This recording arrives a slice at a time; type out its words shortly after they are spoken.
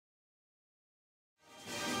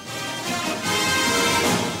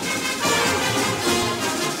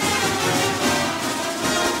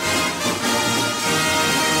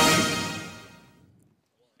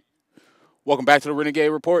Welcome back to the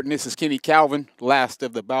Renegade Report, and this is Kenny Calvin, last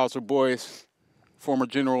of the Bowser boys, former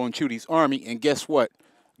general in Chudy's army. And guess what?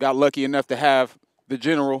 Got lucky enough to have the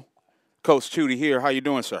general, Coach Chudy, here. How you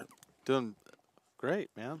doing, sir? Doing great,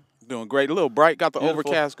 man. Doing great. A little bright. Got the Beautiful.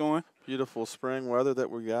 overcast going. Beautiful spring weather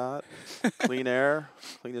that we got. Clean air,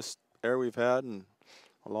 cleanest air we've had in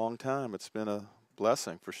a long time. It's been a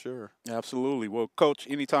blessing for sure. Absolutely. Well, Coach,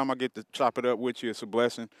 anytime I get to chop it up with you, it's a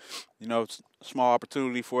blessing. You know, it's a small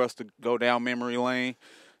opportunity for us to go down memory lane.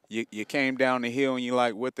 You came down the hill and you're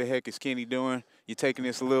like, what the heck is Kenny doing? You're taking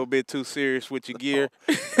this a little bit too serious with your gear.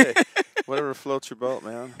 Hey, whatever floats your boat,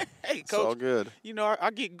 man. Hey, It's Coach, all good. you know,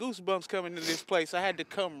 I get goosebumps coming to this place. I had to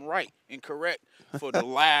come right and correct for the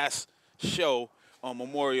last show on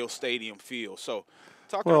Memorial Stadium Field. So,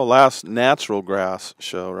 Well, last natural grass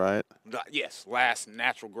show, right? Yes, last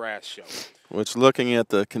natural grass show. Which, looking at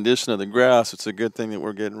the condition of the grass, it's a good thing that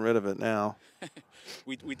we're getting rid of it now.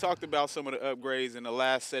 We talked about some of the upgrades in the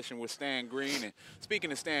last session with Stan Green. And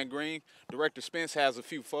speaking of Stan Green, Director Spence has a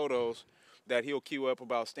few photos that he'll cue up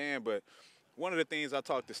about Stan. But one of the things I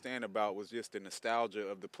talked to Stan about was just the nostalgia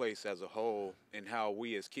of the place as a whole and how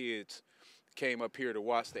we as kids came up here to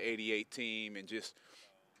watch the '88 team and just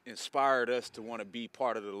inspired us to want to be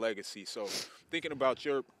part of the legacy. So thinking about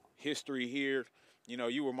your history here, you know,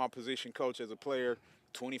 you were my position coach as a player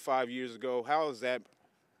 25 years ago. How is that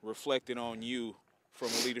reflected on you from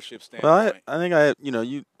a leadership standpoint? Well, I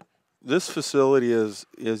think this facility is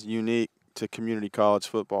unique to community college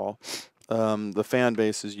football. The fan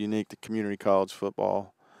base is unique to community college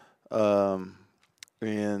football.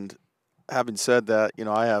 And having said that, you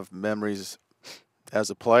know, I have memories as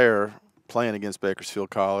a player playing against Bakersfield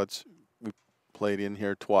College. We played in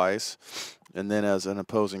here twice, and then as an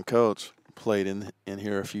opposing coach, played in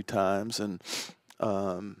here a few times. And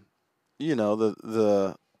you know,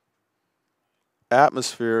 the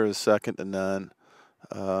atmosphere is second to none.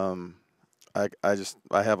 I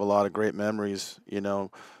have a lot of great memories. You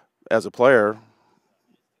know, as a player,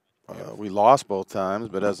 we lost both times,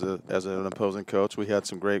 but as an opposing coach, we had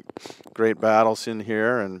some great battles in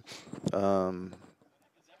here,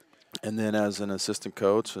 and then as an assistant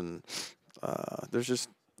coach, and there's just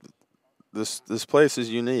this place is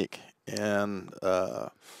unique, and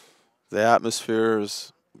the atmosphere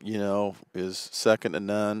is, you know, is second to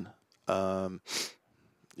none.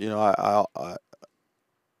 You know,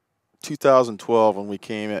 2012 when we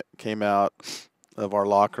came out of our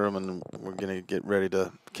locker room and we're going to get ready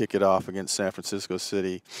to kick it off against San Francisco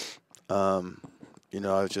City. You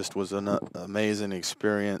know, it just was an amazing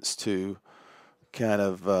experience to kind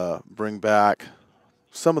of bring back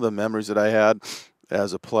some of the memories that I had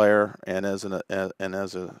as a player and as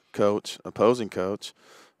a coach, opposing coach.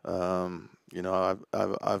 You know,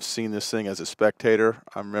 I've seen this thing as a spectator.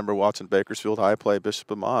 I remember watching Bakersfield High play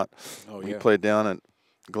Bishop Amat. Oh, yeah. We played down at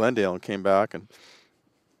Glendale and came back, and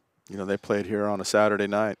you know, they played here on a Saturday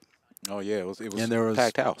night. Oh, yeah, it was And there was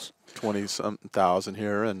packed house. 20-something thousand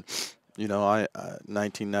here, and you know,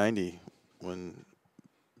 1990 when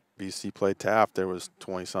BC played Taft, there was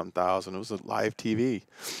 20-something thousand. It was a live TV,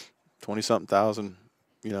 20-something thousand,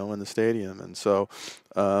 you know, in the stadium. And so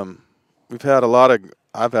I've had a lot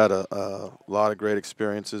of great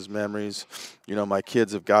experiences, memories. You know, my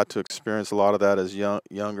kids have got to experience a lot of that as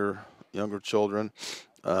younger children.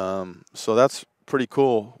 So that's pretty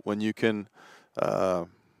cool when you can,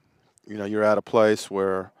 you know, you're at a place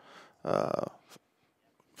where,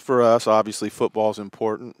 for us, obviously football is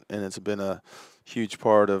important, and it's been a huge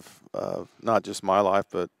part of not just my life,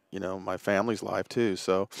 but, you know, my family's life too.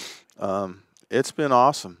 So it's been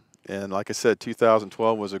awesome. And like I said,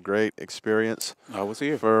 2012 was a great experience. I was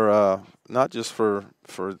here. For not just for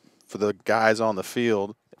the guys on the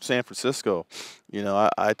field. San Francisco, you know,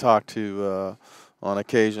 I talk to on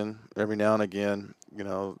occasion, every now and again, you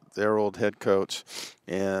know, their old head coach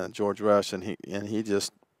and George Rush, and he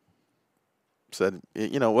just said,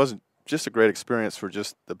 you know, it wasn't just a great experience for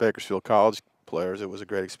just the Bakersfield College players. It was a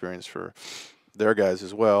great experience for their guys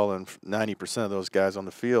as well, and 90% of those guys on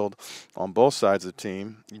the field on both sides of the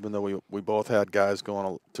team, even though we both had guys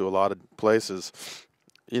going to a lot of places,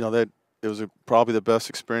 you know, it was probably the best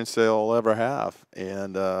experience they'll ever have.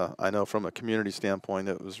 And I know from a community standpoint,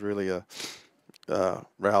 it was really a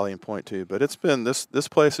rallying point too. But it's been this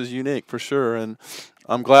place is unique for sure, and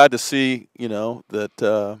I'm glad to see, you know,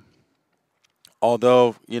 that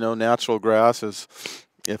although, you know, natural grass is,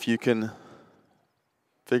 if you can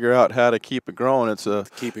figure out how to keep it growing, it's a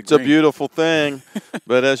beautiful thing.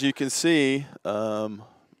 But as you can see,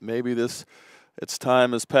 maybe its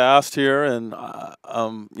time has passed here, and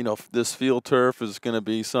you know, this field turf is going to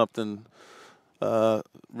be something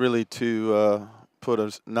really to put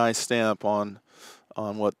a nice stamp on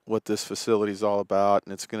what this facility is all about,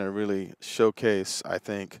 and it's going to really showcase, I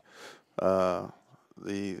think,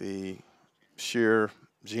 the sheer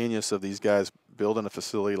genius of these guys building a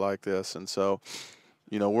facility like this. And so,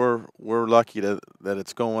 we're lucky that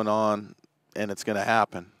it's going on and it's going to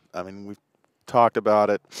happen. I mean, we've talked about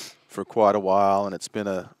it for quite a while, and it's been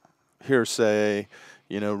a hearsay,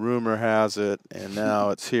 rumor has it, and now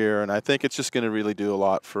it's here. And I think it's just going to really do a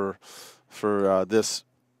lot for this,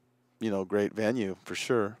 great venue for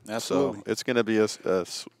sure. Absolutely. So it's going to be a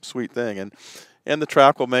sweet thing, and the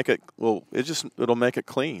track will make it. Well, it'll make it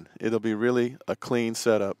clean. It'll be really a clean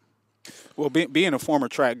setup. Well, being a former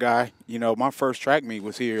track guy, my first track meet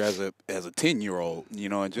was here as a 10-year-old,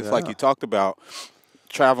 and just like you talked about,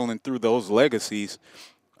 traveling through those legacies,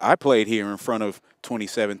 I played here in front of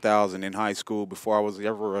 27,000 in high school before I was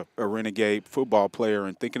ever a Renegade football player,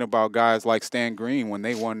 and thinking about guys like Stan Green when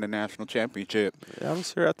they won the national championship. Yeah, I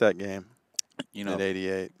was here at that game in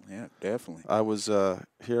 '88. Yeah, definitely. I was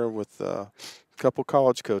here with a couple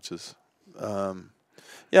college coaches.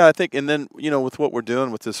 Yeah, I think, and then, with what we're doing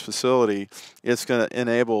with this facility, it's going to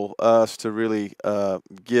enable us to really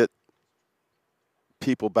get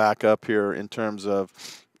people back up here in terms of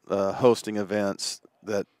hosting events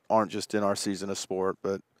that aren't just in our season of sport,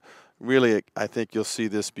 but really, I think you'll see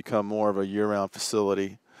this become more of a year-round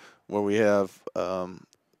facility where we have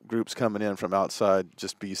groups coming in from outside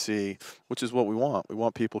just BC, which is what we want. We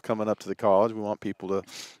want people coming up to the college. We want people to,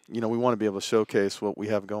 we want to be able to showcase what we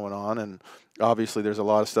have going on. And obviously there's a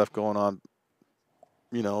lot of stuff going on,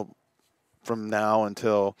 from now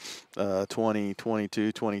until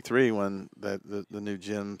 2022, 23, when the new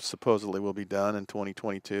gym supposedly will be done in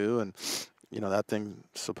 2022. And, that thing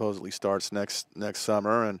supposedly starts next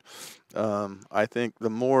summer. And I think the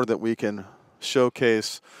more that we can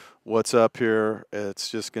showcase what's up here, it's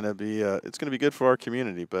just going to be good for our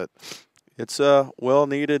community. But it's a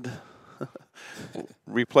well-needed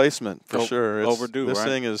replacement for sure. It's overdue. This right?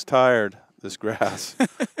 thing is tired. This grass.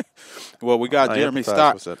 Well, we got Jeremy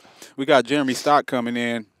Stock. We got Jeremy Stock coming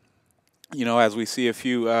in. As we see a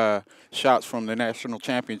few shots from the national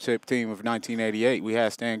championship team of 1988, we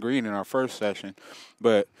had Stan Green in our first session,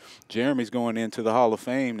 but Jeremy's going into the Hall of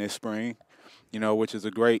Fame this spring. Which is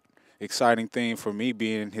a great, exciting thing for me,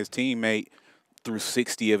 being his teammate through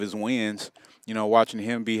 60 of his wins. Watching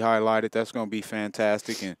him be highlighted, that's going to be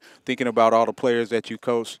fantastic. And thinking about all the players that you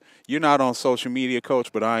coach. You're not on social media,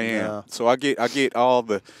 Coach, but I am. Yeah. So I get all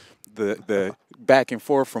the back and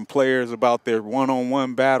forth from players about their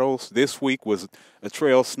one-on-one battles. This week was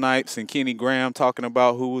Trail Snipes and Kenny Graham talking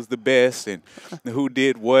about who was the best and who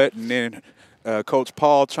did what. And then Coach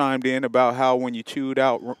Paul chimed in about how when you chewed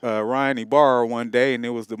out Ryan Ibarra one day, and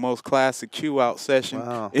it was the most classic chew-out session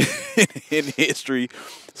in history.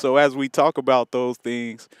 So as we talk about those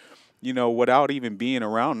things, without even being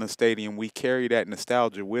around the stadium, we carry that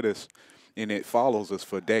nostalgia with us, and it follows us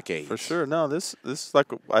for decades. For sure. No, this is like,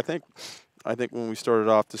 I think when we started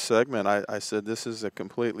off the segment, I said this is a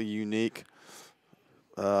completely unique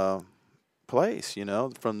place,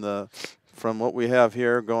 from what we have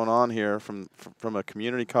here going on here from a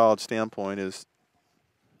community college standpoint. Is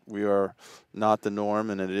we are not the norm,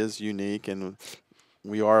 and it is unique, and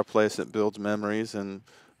we are a place that builds memories, and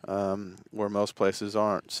where most places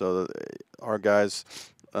aren't. So our guys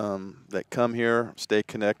that come here stay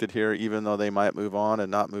connected here, even though they might move on and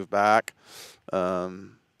not move back.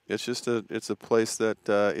 It's a place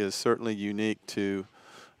that is certainly unique to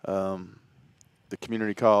the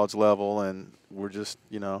community college level, and we're just,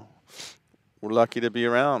 we're lucky to be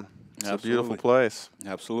around. It's Absolutely. A beautiful place.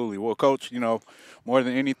 Absolutely. Well, Coach, more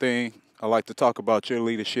than anything, I like to talk about your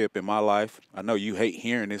leadership in my life. I know you hate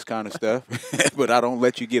hearing this kind of stuff, but I don't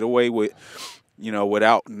let you get away with,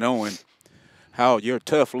 without knowing how your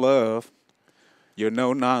tough love, your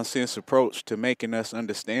no-nonsense approach to making us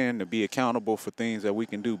understand to be accountable for things that we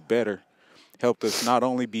can do better helped us not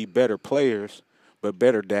only be better players, but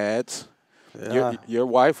better dads. Yeah. Your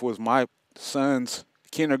wife was my son's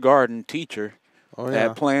kindergarten teacher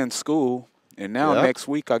at Planned School, and now next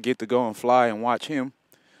week I get to go and fly and watch him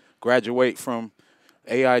graduate from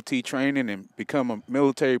AIT training and become a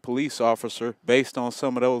military police officer based on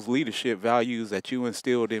some of those leadership values that you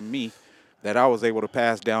instilled in me that I was able to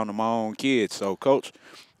pass down to my own kids. So, Coach,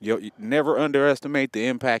 you never underestimate the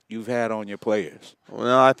impact you've had on your players.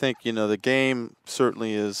 Well, I think, the game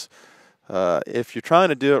certainly is, if you're trying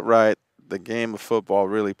to do it right, the game of football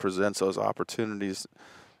really presents those opportunities.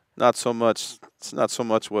 It's not so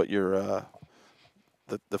much what you're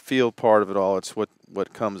the field part of it all. It's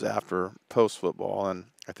what comes after post football, and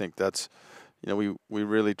I think that's we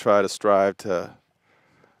really try to strive to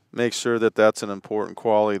make sure that that's an important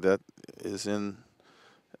quality that is in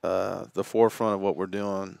the forefront of what we're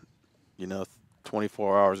doing,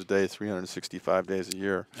 24 hours a day, 365 days a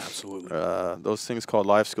year. Absolutely. Those things called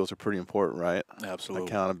life skills are pretty important, right? Absolutely.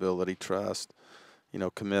 Accountability, trust,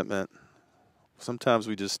 commitment. Sometimes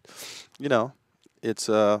we just, it's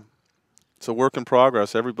a work in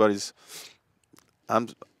progress. I'm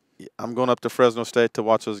going up to Fresno State to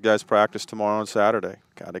watch those guys practice tomorrow and Saturday.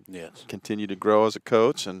 Got to continue to grow as a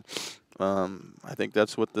coach, and I think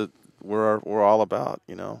that's what we're all about.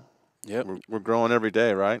 Yep. We're growing every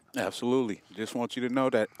day, right? Absolutely. Just want you to know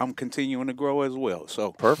that I'm continuing to grow as well.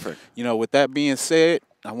 So perfect. With that being said,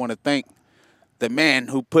 I want to thank the man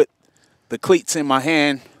who put the cleats in my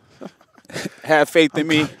hand. Have faith in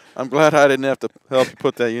me. I'm glad I didn't have to help you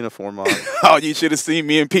put that uniform on. Oh, you should have seen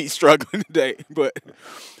me and Pete struggling today. But,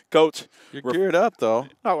 Coach, you're geared up though.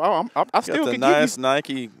 Oh, I still got the nice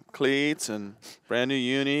Nike cleats and brand new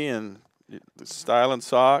uni and the styling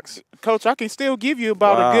socks. Coach, I can still give you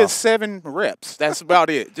about a good 7 reps. That's about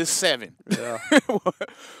it. Just 7. Yeah.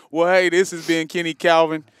 Well, hey, this has been Kenny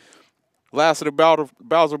Calvin, last of the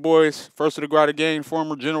Bowser boys, first of the Grotto Gang,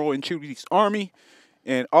 former general in Chudy's Army.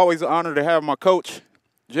 And always an honor to have my coach,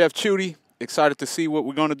 Jeff Chudy. Excited to see what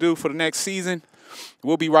we're going to do for the next season.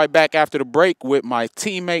 We'll be right back after the break with my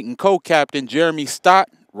teammate and co-captain, Jeremy Stott,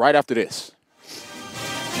 right after this.